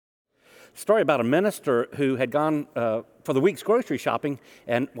Story about a minister who had gone for the week's grocery shopping,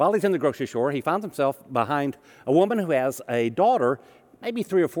 and while he's in the grocery store, he finds himself behind a woman who has a daughter, maybe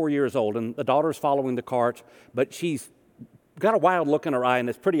 3 or 4 years old, and the daughter's following the cart, but she's got a wild look in her eye, and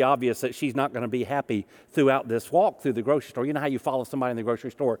it's pretty obvious that she's not going to be happy throughout this walk through the grocery store. You know how you follow somebody in the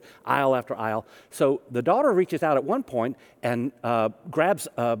grocery store, aisle after aisle. So the daughter reaches out at one point and grabs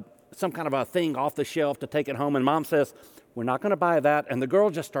some kind of a thing off the shelf to take it home, and mom says, "We're not going to buy that," and the girl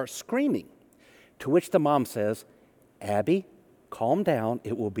just starts screaming, to which the mom says, "Abby, calm down,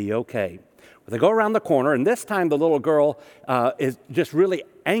 it will be okay." Well, they go around the corner, and this time the little girl is just really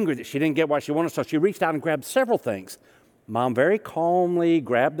angry that she didn't get what she wanted, so she reached out and grabbed several things. Mom very calmly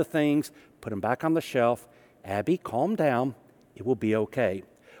grabbed the things, put them back on the shelf. "Abby, calm down, it will be okay."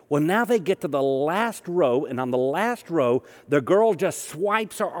 Well, now they get to the last row, and on the last row, the girl just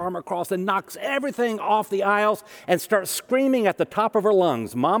swipes her arm across and knocks everything off the aisles and starts screaming at the top of her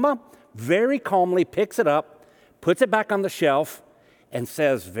lungs. Mama very calmly picks it up, puts it back on the shelf, and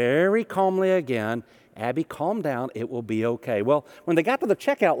says very calmly again, "Abby, calm down, it will be okay." Well, when they got to the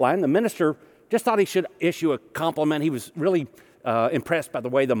checkout line, the minister just thought he should issue a compliment. He was really impressed by the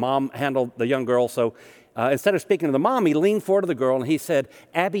way the mom handled the young girl, so instead of speaking to the mom, he leaned forward to the girl and he said,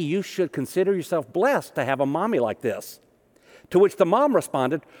 "Abby, you should consider yourself blessed to have a mommy like this." To which the mom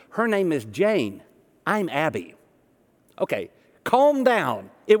responded, "Her name is Jane. I'm Abby." Okay, calm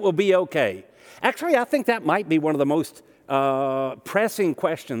down. It will be okay. Actually, I think that might be one of the most pressing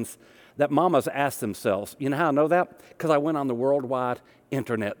questions that mamas ask themselves. You know how I know that? Because I went on the worldwide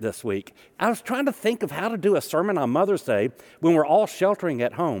internet this week. I was trying to think of how to do a sermon on Mother's Day when we're all sheltering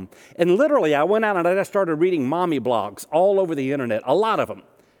at home. And literally, I went out and I just started reading mommy blogs all over the internet, a lot of them.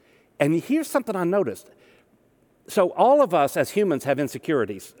 And here's something I noticed. So all of us as humans have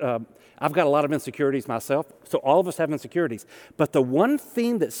insecurities. I've got a lot of insecurities myself, so all of us have insecurities. But the one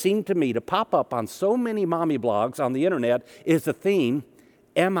theme that seemed to me to pop up on so many mommy blogs on the internet is the theme,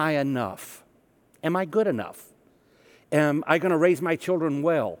 am I enough? Am I good enough? Am I going to raise my children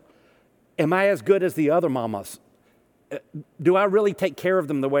well? Am I as good as the other mamas? Do I really take care of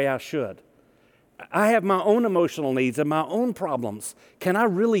them the way I should? I have my own emotional needs and my own problems. Can I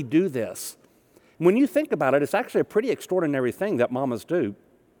really do this? When you think about it, it's actually a pretty extraordinary thing that mamas do.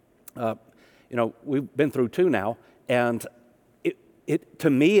 We've been through 2 now, and it to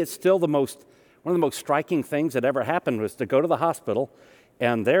me, it's still one of the most striking things that ever happened was to go to the hospital,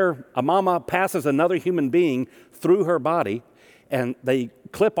 and there a mama passes another human being through her body, and they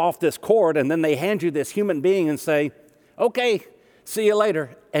clip off this cord, and then they hand you this human being and say, "Okay, see you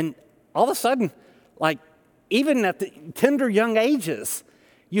later." And all of a sudden, like even at the tender young ages,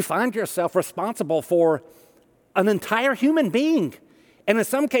 you find yourself responsible for an entire human being. And in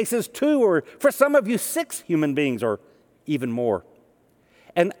some cases, 2, or for some of you, 6 human beings or even more.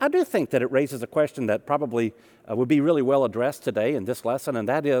 And I do think that it raises a question that probably would be really well addressed today in this lesson, and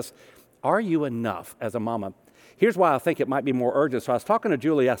that is, are you enough as a mama? Here's why I think it might be more urgent. So I was talking to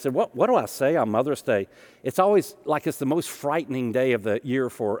Julie. I said, what do I say on Mother's Day? It's always like it's the most frightening day of the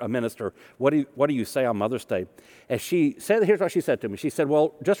year for a minister. What do you say on Mother's Day? And she said, here's what she said to me. She said,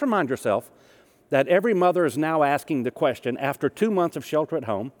 well, just remind yourself that every mother is now asking the question, after 2 months of shelter at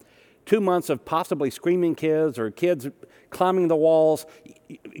home, 2 months of possibly screaming kids or kids climbing the walls,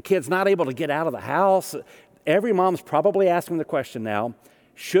 kids not able to get out of the house, every mom's probably asking the question now,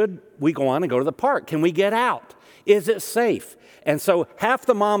 should we go on and go to the park? Can we get out? Is it safe? And so half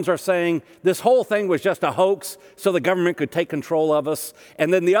the moms are saying this whole thing was just a hoax so the government could take control of us.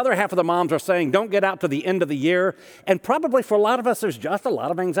 And then the other half of the moms are saying don't get out to the end of the year. And probably for a lot of us, there's just a lot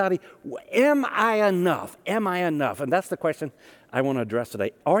of anxiety. Am I enough? Am I enough? And that's the question I want to address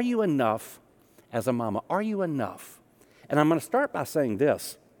today. Are you enough as a mama? Are you enough? And I'm going to start by saying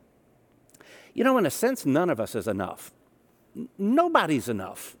this. You know, in a sense, none of us is enough. Nobody's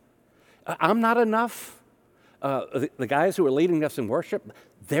enough. I'm not enough. The guys who are leading us in worship,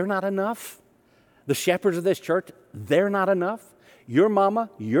 they're not enough. The shepherds of this church, they're not enough. Your mama,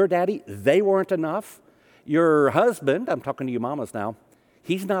 your daddy, they weren't enough. Your husband, I'm talking to you mamas now,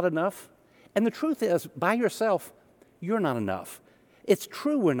 he's not enough. And the truth is, by yourself, you're not enough. It's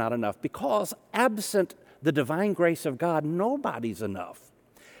true we're not enough because absent the divine grace of God, nobody's enough.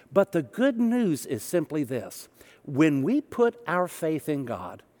 But the good news is simply this. When we put our faith in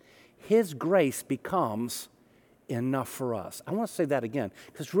God, His grace becomes enough for us. I want to say that again,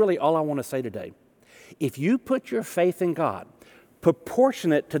 because it's really all I want to say today. If you put your faith in God,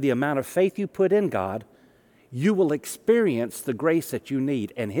 proportionate to the amount of faith you put in God, you will experience the grace that you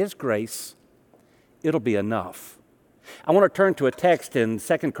need. And His grace, it'll be enough. I want to turn to a text in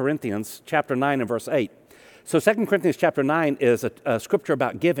 2 Corinthians chapter 9 and verse 8. So 2 Corinthians chapter 9 is a scripture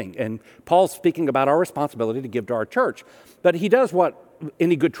about giving, and Paul's speaking about our responsibility to give to our church. But he does what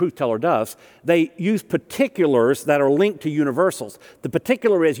any good truth teller does. They use particulars that are linked to universals. The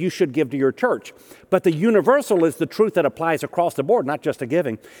particular is you should give to your church. But the universal is the truth that applies across the board, not just to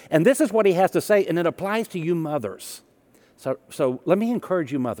giving. And this is what he has to say, and it applies to you mothers. So let me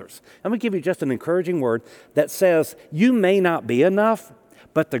encourage you mothers. Let me give you just an encouraging word that says you may not be enough,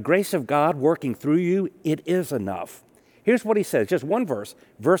 but the grace of God working through you, it is enough. Here's what he says, just one verse,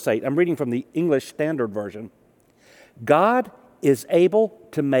 verse 8. I'm reading from the English Standard Version. God is able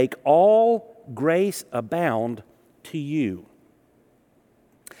to make all grace abound to you,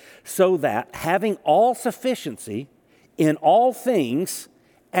 so that having all sufficiency in all things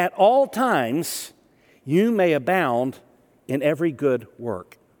at all times, you may abound in every good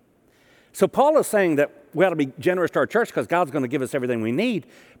work. So Paul is saying that we ought to be generous to our church because God's going to give us everything we need.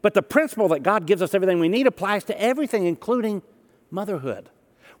 But the principle that God gives us everything we need applies to everything, including motherhood.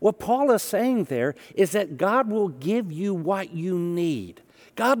 What Paul is saying there is that God will give you what you need.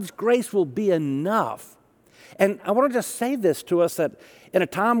 God's grace will be enough. And I want to just say this to us, that in a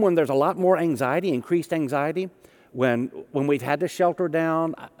time when there's a lot more anxiety, increased anxiety, when we've had to shelter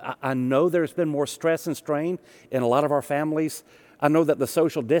down, I know there's been more stress and strain in a lot of our families. I know that the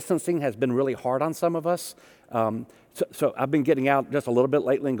social distancing has been really hard on some of us. So I've been getting out just a little bit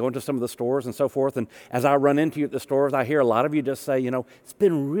lately and going to some of the stores and so forth. And as I run into you at the stores, I hear a lot of you just say, it's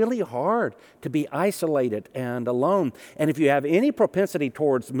been really hard to be isolated and alone. And if you have any propensity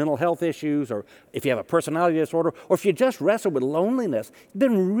towards mental health issues, or if you have a personality disorder, or if you just wrestle with loneliness, it's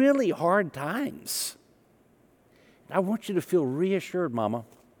been really hard times. I want you to feel reassured, Mama.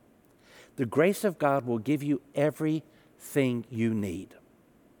 The grace of God will give you everything you need.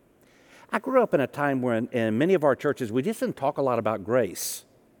 I grew up in a time when in many of our churches, we just didn't talk a lot about grace.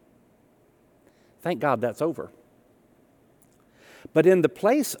 Thank God that's over. But in the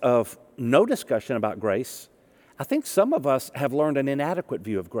place of no discussion about grace, I think some of us have learned an inadequate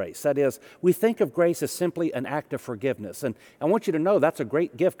view of grace. That is, we think of grace as simply an act of forgiveness. And I want you to know that's a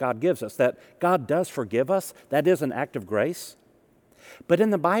great gift God gives us, that God does forgive us. That is an act of grace. But in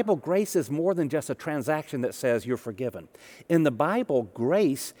the Bible, grace is more than just a transaction that says you're forgiven. In the Bible,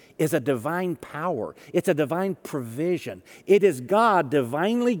 grace is a divine power. It's a divine provision. It is God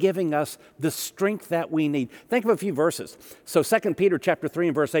divinely giving us the strength that we need. Think of a few verses. So 2 Peter chapter 3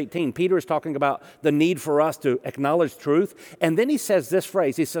 and verse 18, Peter is talking about the need for us to acknowledge truth. And then he says this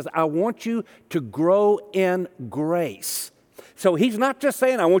phrase, he says, I want you to grow in grace. So he's not just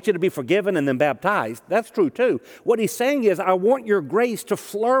saying, I want you to be forgiven and then baptized. That's true too. What he's saying is, I want your grace to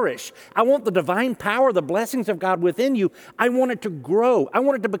flourish. I want the divine power, the blessings of God within you. I want it to grow. I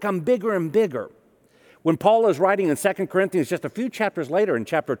want it to become bigger and bigger. When Paul is writing in 2 Corinthians, just a few chapters later in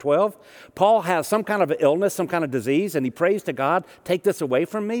chapter 12, Paul has some kind of illness, some kind of disease, and he prays to God, take this away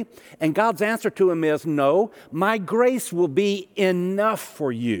from me. And God's answer to him is, no, my grace will be enough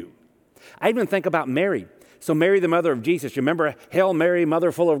for you. I even think about Mary. So Mary, the mother of Jesus, you remember, Hail Mary,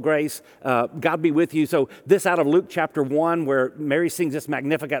 mother full of grace, God be with you. So this out of Luke chapter 1, where Mary sings this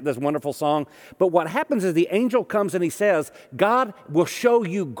Magnificat, this wonderful song. But what happens is the angel comes and he says, God will show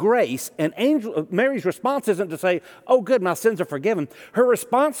you grace. And Mary's response isn't to say, oh good, my sins are forgiven. Her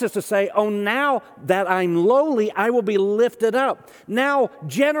response is to say, oh, now that I'm lowly, I will be lifted up. Now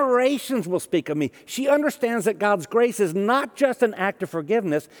generations will speak of me. She understands that God's grace is not just an act of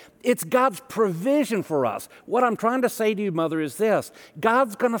forgiveness, it's God's provision for us. What I'm trying to say to you, mother, is this.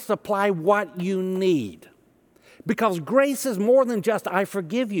 God's going to supply what you need. Because grace is more than just, I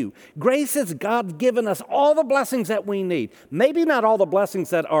forgive you. Grace is God giving us all the blessings that we need. Maybe not all the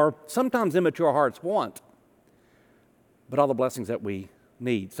blessings that our sometimes immature hearts want, but all the blessings that we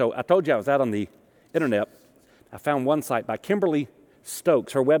need. So I told you I was out on the internet. I found one site by Kimberly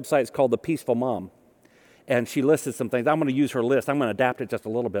Stokes. Her website is called The Peaceful Mom. And she listed some things. I'm going to use her list. I'm going to adapt it just a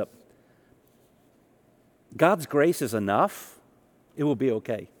little bit. God's grace is enough. It will be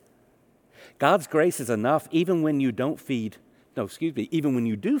okay. God's grace is enough even when you even when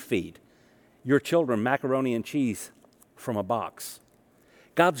you do feed your children macaroni and cheese from a box.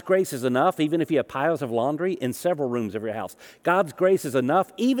 God's grace is enough even if you have piles of laundry in several rooms of your house. God's grace is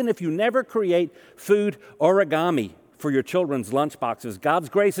enough even if you never create food origami for your children's lunch boxes. God's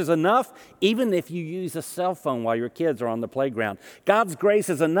grace is enough even if you use a cell phone while your kids are on the playground. God's grace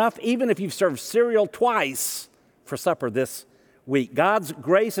is enough even if you've served cereal twice for supper this week. God's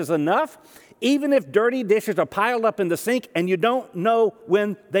grace is enough even if dirty dishes are piled up in the sink and you don't know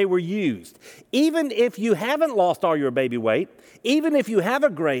when they were used. Even if you haven't lost all your baby weight, even if you have a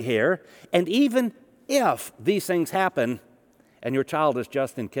gray hair, and even if these things happen and your child is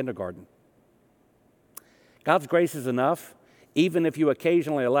just in kindergarten. God's grace is enough, even if you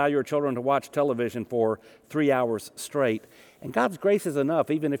occasionally allow your children to watch television for 3 hours straight. And God's grace is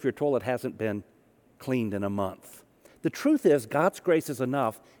enough, even if your toilet hasn't been cleaned in a month. The truth is, God's grace is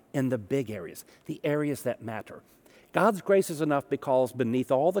enough in the big areas, the areas that matter. God's grace is enough because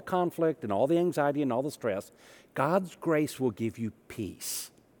beneath all the conflict and all the anxiety and all the stress, God's grace will give you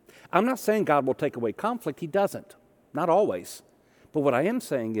peace. I'm not saying God will take away conflict. He doesn't. Not always. But what I am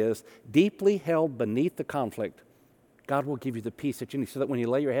saying is, deeply held beneath the conflict, God will give you the peace that you need so that when you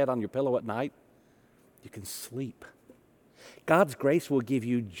lay your head on your pillow at night, you can sleep. God's grace will give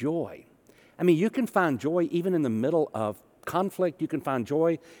you joy. I mean, you can find joy even in the middle of conflict. You can find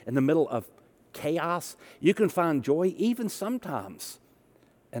joy in the middle of chaos. You can find joy even sometimes.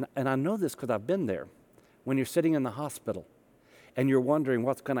 And I know this because I've been there. When you're sitting in the hospital and you're wondering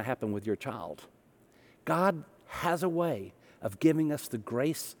what's going to happen with your child. God has a way of giving us the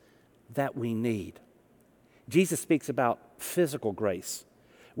grace that we need. Jesus speaks about physical grace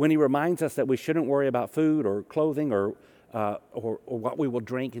when he reminds us that we shouldn't worry about food or clothing or what we will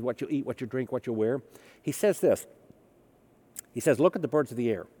drink, what you eat, what you drink, what you wear. He says this. He says, look at the birds of the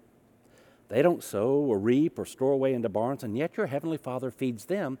air. They don't sow or reap or store away into barns, and yet your heavenly Father feeds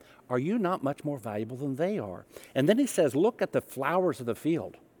them. Are you not much more valuable than they are? And then he says, look at the flowers of the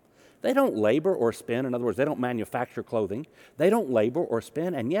field. They don't labor or spin. In other words, they don't manufacture clothing. They don't labor or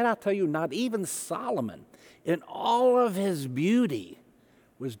spin. And yet, I'll tell you, not even Solomon, in all of his beauty,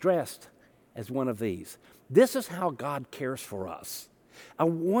 was dressed as one of these. This is how God cares for us. I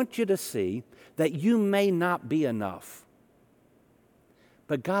want you to see that you may not be enough,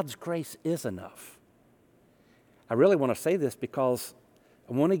 but God's grace is enough. I really want to say this because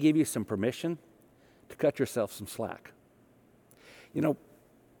I want to give you some permission to cut yourself some slack. You know,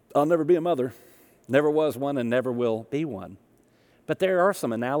 I'll never be a mother, never was one and never will be one. But there are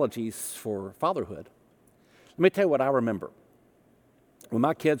some analogies for fatherhood. Let me tell you what I remember. When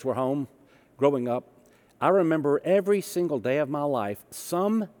my kids were home growing up, I remember every single day of my life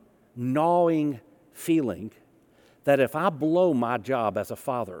some gnawing feeling that if I blow my job as a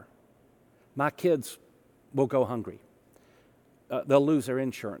father, my kids will go hungry. They'll lose their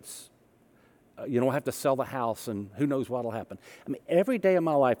insurance. We'll have to sell the house, and who knows what will happen. I mean, every day of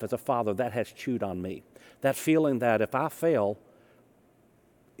my life as a father, that has chewed on me. That feeling that if I fail,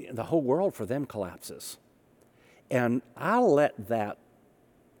 the whole world for them collapses. And I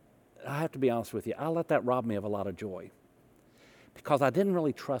have to be honest with you, I let that rob me of a lot of joy because I didn't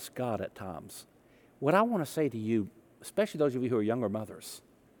really trust God at times. What I want to say to you, especially those of you who are younger mothers,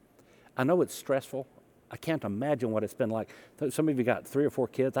 I know it's stressful. I can't imagine what it's been like. Some of you got 3 or 4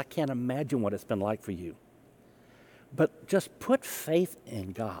 kids. I can't imagine what it's been like for you. But just put faith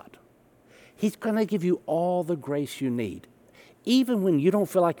in God. He's going to give you all the grace you need. Even when you don't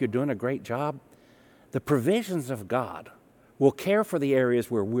feel like you're doing a great job, the provisions of God will care for the areas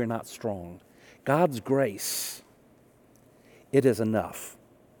where we're not strong. God's grace, it is enough.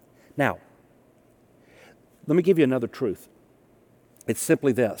 Now, let me give you another truth. It's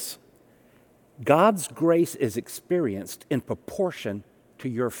simply this. God's grace is experienced in proportion to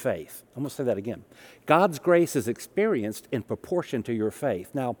your faith. I'm going to say that again. God's grace is experienced in proportion to your faith.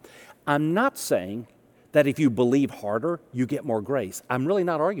 Now, I'm not saying that if you believe harder, you get more grace. I'm really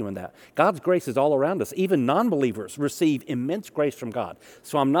not arguing that. God's grace is all around us. Even non-believers receive immense grace from God.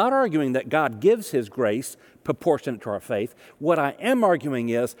 So I'm not arguing that God gives his grace proportionate to our faith. What I am arguing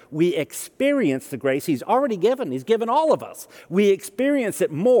is we experience the grace he's already given. He's given all of us. We experience it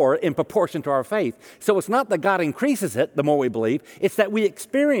more in proportion to our faith. So it's not that God increases it the more we believe. It's that we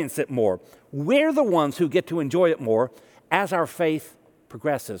experience it more. We're the ones who get to enjoy it more as our faith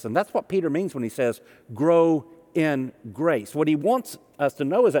progresses. And that's what Peter means when he says, grow in grace. What he wants us to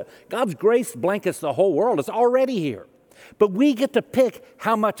know is that God's grace blankets the whole world. It's already here. But we get to pick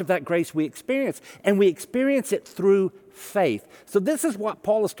how much of that grace we experience, and we experience it through faith. So this is what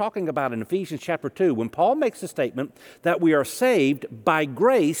Paul is talking about in Ephesians chapter 2, when Paul makes the statement that we are saved by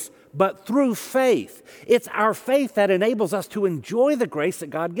grace, but through faith. It's our faith that enables us to enjoy the grace that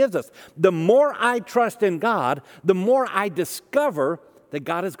God gives us. The more I trust in God, the more I discover that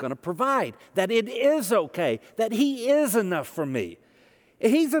God is going to provide, that it is okay, that he is enough for me.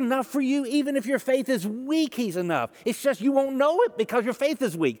 He's enough for you even if your faith is weak, he's enough. It's just you won't know it because your faith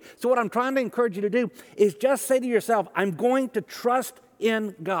is weak. So what I'm trying to encourage you to do is just say to yourself, I'm going to trust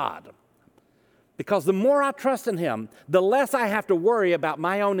in God. Because the more I trust in him, the less I have to worry about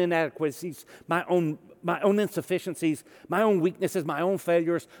my own inadequacies, my own insufficiencies, my own weaknesses, my own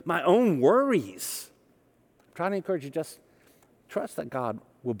failures, my own worries. I'm trying to encourage you just trust that God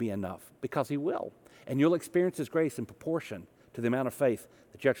will be enough because he will. And you'll experience his grace in proportion to the amount of faith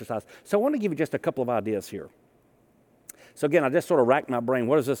that you exercise. So I want to give you just a couple of ideas here. So again, I just sort of racked my brain.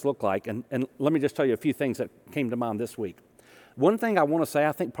 What does this look like? And let me just tell you a few things that came to mind this week. One thing I want to say,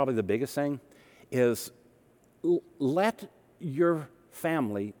 I think probably the biggest thing, is let your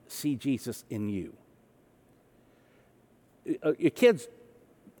family see Jesus in you. Your kids,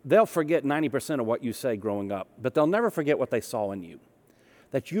 they'll forget 90% of what you say growing up, but they'll never forget what they saw in you.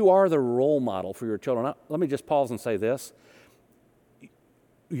 That you are the role model for your children. Now, let me just pause and say this.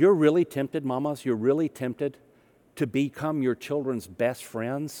 You're really tempted, mamas, you're really tempted to become your children's best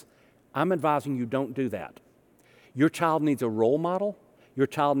friends. I'm advising you don't do that. Your child needs a role model. Your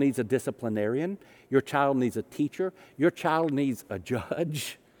child needs a disciplinarian. Your child needs a teacher. Your child needs a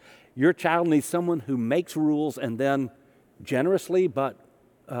judge. Your child needs someone who makes rules and then generously but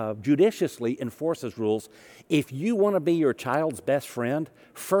judiciously enforces rules. If you want to be your child's best friend,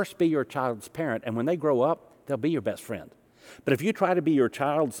 first be your child's parent. And when they grow up, they'll be your best friend. But if you try to be your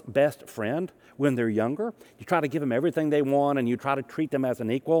child's best friend when they're younger, you try to give them everything they want and you try to treat them as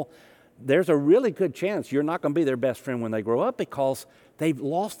an equal, there's a really good chance you're not going to be their best friend when they grow up, because they've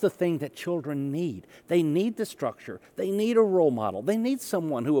lost the thing that children need. They need the structure. They need a role model. They need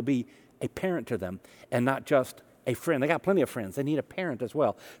someone who will be a parent to them and not just a friend. They got plenty of friends. They need a parent as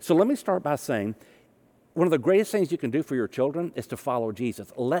well. So let me start by saying one of the greatest things you can do for your children is to follow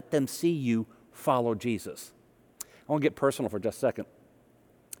Jesus. Let them see you follow Jesus. I want to get personal for just a second.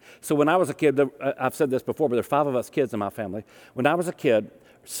 So when I was a kid, I've said this before, but there's 5 of us kids in my family. When I was a kid,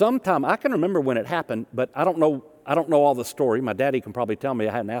 sometime, I can remember when it happened, but I don't know all the story. My daddy can probably tell me.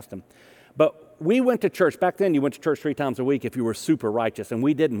 I hadn't asked him. But we went to church. Back then, you went to church 3 times a week if you were super righteous, and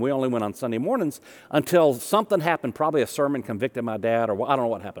we didn't. We only went on Sunday mornings until something happened. Probably a sermon convicted my dad, or I don't know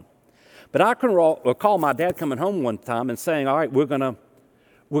what happened. But I can recall my dad coming home one time and saying, all right, we're going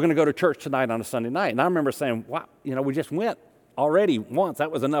to go to church tonight on a Sunday night. And I remember saying, wow, we just went already once. That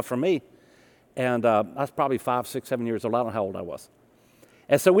was enough for me. And I was probably 5, 6, 7 years old. I don't know how old I was.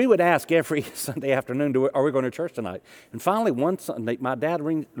 And so we would ask every Sunday afternoon, are we going to church tonight? And finally, one Sunday, my dad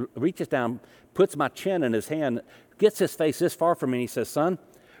reaches down, puts my chin in his hand, gets his face this far from me, and he says, son,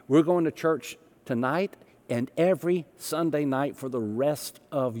 we're going to church tonight and every Sunday night for the rest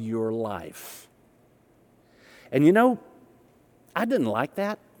of your life. And I didn't like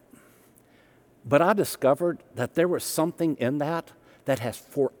that, but I discovered that there was something in that has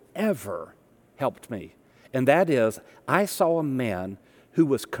forever helped me. And that is, I saw a man who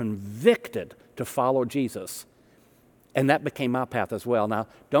was convicted to follow Jesus. And that became my path as well. Now,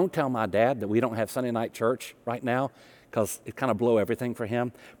 don't tell my dad that we don't have Sunday night church right now, because it kind of blew everything for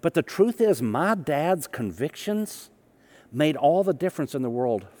him. But the truth is, my dad's convictions made all the difference in the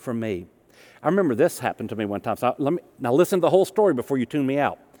world for me. I remember this happened to me one time. So now listen to the whole story before you tune me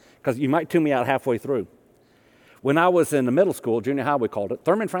out, because you might tune me out halfway through. When I was in the middle school, junior high we called it,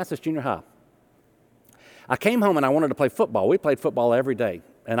 Thurman Francis Junior High, I came home and I wanted to play football. We played football every day,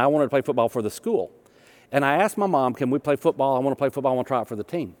 and I wanted to play football for the school. And I asked my mom, can we play football? I want to play football. I want to try out for the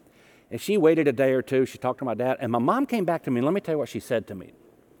team. And she waited a day or two. She talked to my dad, and my mom came back to me, and let me tell you what she said to me.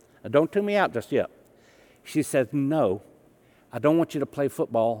 Now, don't tune me out just yet. She said, no, I don't want you to play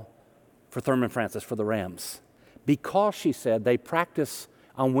football for Thurman Francis, for the Rams, because, she said, they practice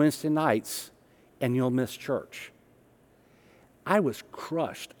on Wednesday nights, and you'll miss church. I was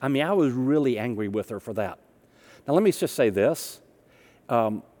crushed. I was really angry with her for that. Now, let me just say this.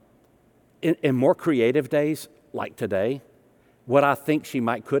 In more creative days, like today, what I think she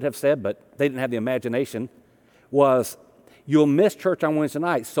could have said, but they didn't have the imagination, was, you'll miss church on Wednesday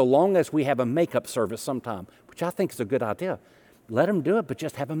night so long as we have a makeup service sometime, which I think is a good idea. Let them do it, but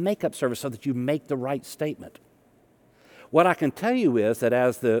just have a makeup service so that you make the right statement. What I can tell you is that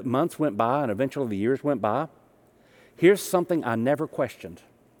as the months went by and eventually the years went by, here's something I never questioned.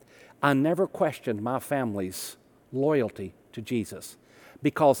 I never questioned my family's loyalty to Jesus,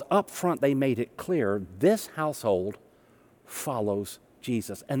 because up front they made it clear this household follows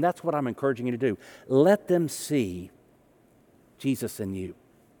Jesus. And that's what I'm encouraging you to do. Let them see Jesus in you.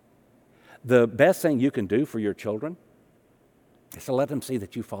 The best thing you can do for your children is to let them see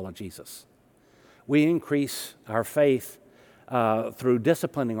that you follow Jesus. We increase our faith through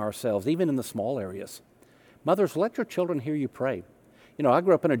disciplining ourselves, even in the small areas. Mothers, let your children hear you pray. I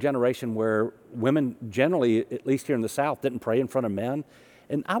grew up in a generation where women generally, at least here in the South, didn't pray in front of men.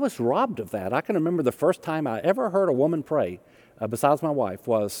 And I was robbed of that. I can remember the first time I ever heard a woman pray, besides my wife,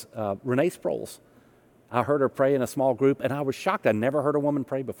 was Renee Sproles. I heard her pray in a small group, and I was shocked. I never heard a woman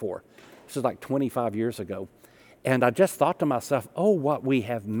pray before. This was like 25 years ago. And I just thought to myself, oh, what we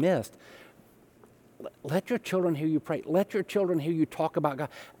have missed. Let your children hear you pray. Let your children hear you talk about God.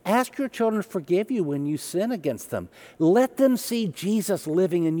 Ask your children to forgive you when you sin against them. Let them see Jesus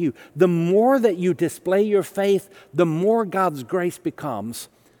living in you. The more that you display your faith, the more God's grace becomes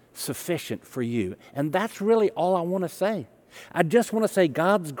sufficient for you. And that's really all I want to say. I just want to say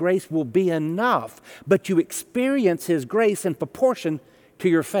God's grace will be enough, but you experience His grace in proportion to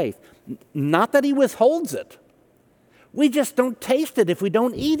your faith. Not that He withholds it. We just don't taste it if we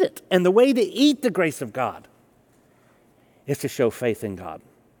don't eat it. And the way to eat the grace of God is to show faith in God.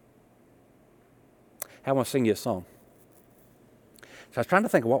 I want to sing you a song. So I was trying to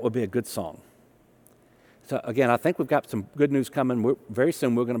think of what would be a good song. So again, I think we've got some good news coming. Very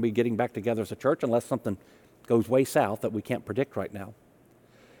soon we're going to be getting back together as a church unless something goes way south that we can't predict right now.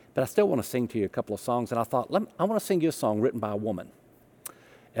 But I still want to sing to you a couple of songs. And I thought, I want to sing you a song written by a woman.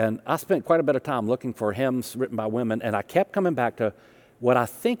 And I spent quite a bit of time looking for hymns written by women, and I kept coming back to what I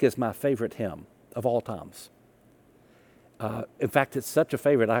think is my favorite hymn of all times. In fact, it's such a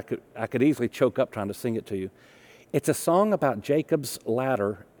favorite, I could easily choke up trying to sing it to you. It's a song about Jacob's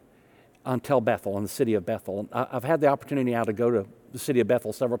ladder on Tel Bethel, in the city of Bethel. And I've had the opportunity now to go to the city of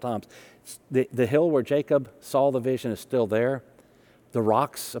Bethel several times. The hill where Jacob saw the vision is still there. The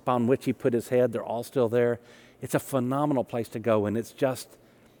rocks upon which he put his head, they're all still there. It's a phenomenal place to go, and it's just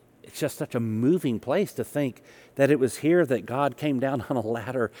such a moving place to think that it was here that God came down on a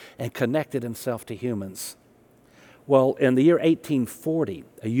ladder and connected Himself to humans. Well, in the year 1840,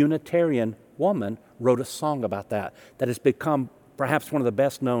 a Unitarian woman wrote a song about that has become perhaps one of the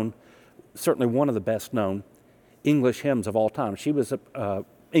best known, certainly one of the best known English hymns of all time. She was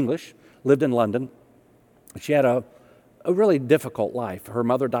English, lived in London. She had a really difficult life. Her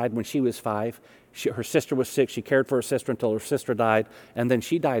mother died when she was 5. Her sister was sick. She cared for her sister until her sister died, and then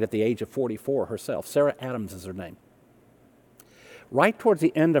she died at the age of 44 herself. Sarah Adams is her name. Right towards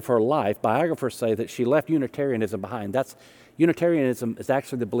the end of her life, biographers say that she left Unitarianism behind. Unitarianism is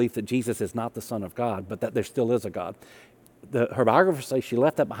actually the belief that Jesus is not the Son of God, but that there still is a God. Her biographers say she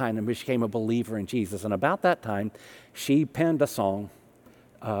left that behind and became a believer in Jesus. And about that time, she penned a song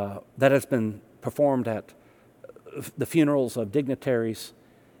that has been performed at the funerals of dignitaries,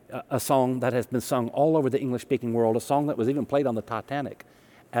 a song that has been sung all over the English-speaking world, a song that was even played on the Titanic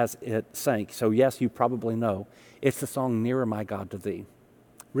as it sank. So yes, you probably know. It's the song, Nearer My God to Thee,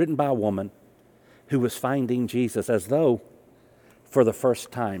 written by a woman who was finding Jesus as though for the first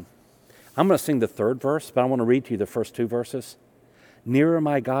time. I'm going to sing the third verse, but I want to read to you the first 2 verses. Nearer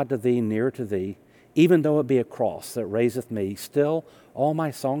my God to Thee, nearer to Thee, even though it be a cross that raiseth me, still all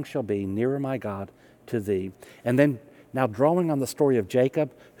my song shall be, nearer my God to Thee. And then now drawing on the story of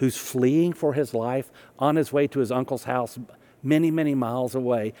Jacob, who's fleeing for his life on his way to his uncle's house many, many miles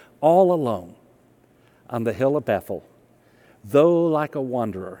away, all alone on the hill of Bethel. Though like a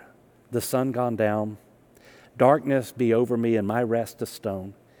wanderer, the sun gone down, darkness be over me and my rest a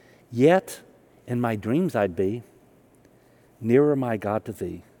stone, yet in my dreams I'd be nearer my God to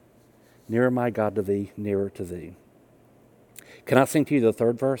Thee, nearer my God to Thee, nearer to Thee. Can I sing to you the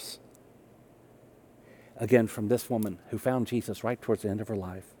third verse? Again, from this woman who found Jesus right towards the end of her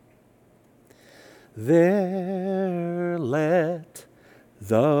life. There let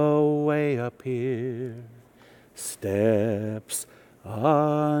the way appear, steps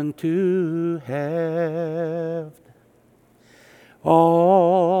unto heaven.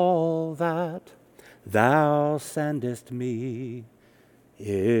 All that Thou sendest me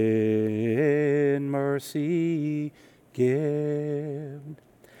in mercy give.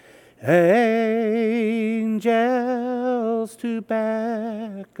 Angels to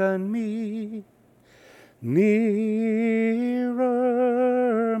beckon me, nearer,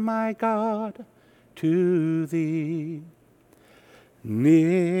 my God, to Thee,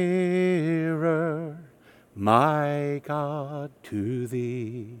 nearer, my God, to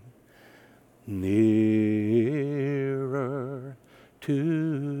Thee, nearer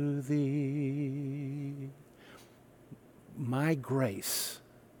to Thee. My grace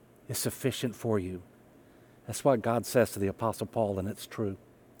is sufficient for you. That's what God says to the Apostle Paul, and it's true.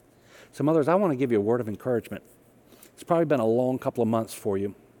 So, mothers, I want to give you a word of encouragement. It's probably been a long couple of months for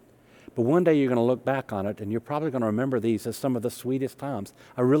you, but one day you're going to look back on it, and you're probably going to remember these as some of the sweetest times.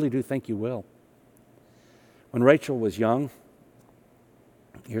 I really do think you will. When Rachel was young,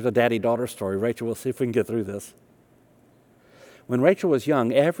 here's a daddy-daughter story. Rachel, we'll see if we can get through this. When Rachel was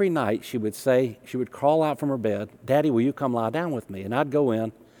young, every night she would crawl out from her bed, Daddy, will you come lie down with me? And I'd go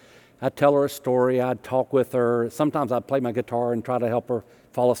in, I'd tell her a story, I'd talk with her. Sometimes I'd play my guitar and try to help her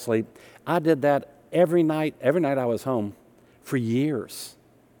fall asleep. I did that every night I was home for years.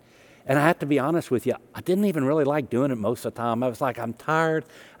 And I have to be honest with you, I didn't even really like doing it most of the time. I was like, I'm tired.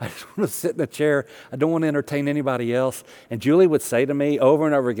 I just want to sit in a chair. I don't want to entertain anybody else. And Julie would say to me over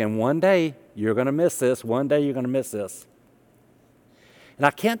and over again, one day you're going to miss this. One day you're going to miss this. And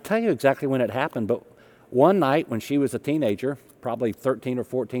I can't tell you exactly when it happened, but one night when she was a teenager, probably 13 or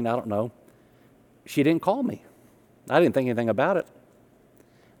 14, I don't know, she didn't call me. I didn't think anything about it.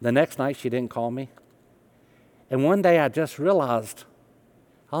 The next night she didn't call me. And one day I just realized,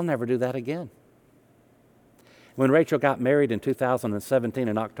 I'll never do that again. When Rachel got married in 2017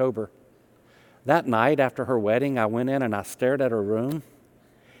 in October, that night after her wedding, I went in and I stared at her room,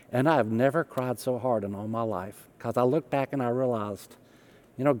 and I have never cried so hard in all my life, because I looked back and I realized,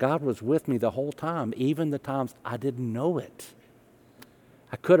 God was with me the whole time, even the times I didn't know it.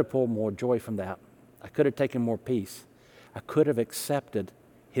 I could have pulled more joy from that. I could have taken more peace. I could have accepted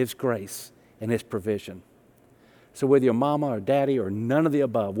His grace and His provision. So whether you're mama or daddy or none of the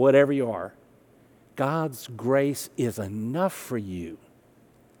above, whatever you are, God's grace is enough for you.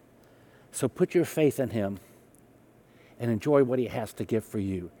 So put your faith in Him and enjoy what He has to give for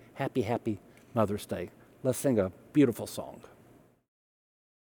you. Happy, happy Mother's Day. Let's sing a beautiful song.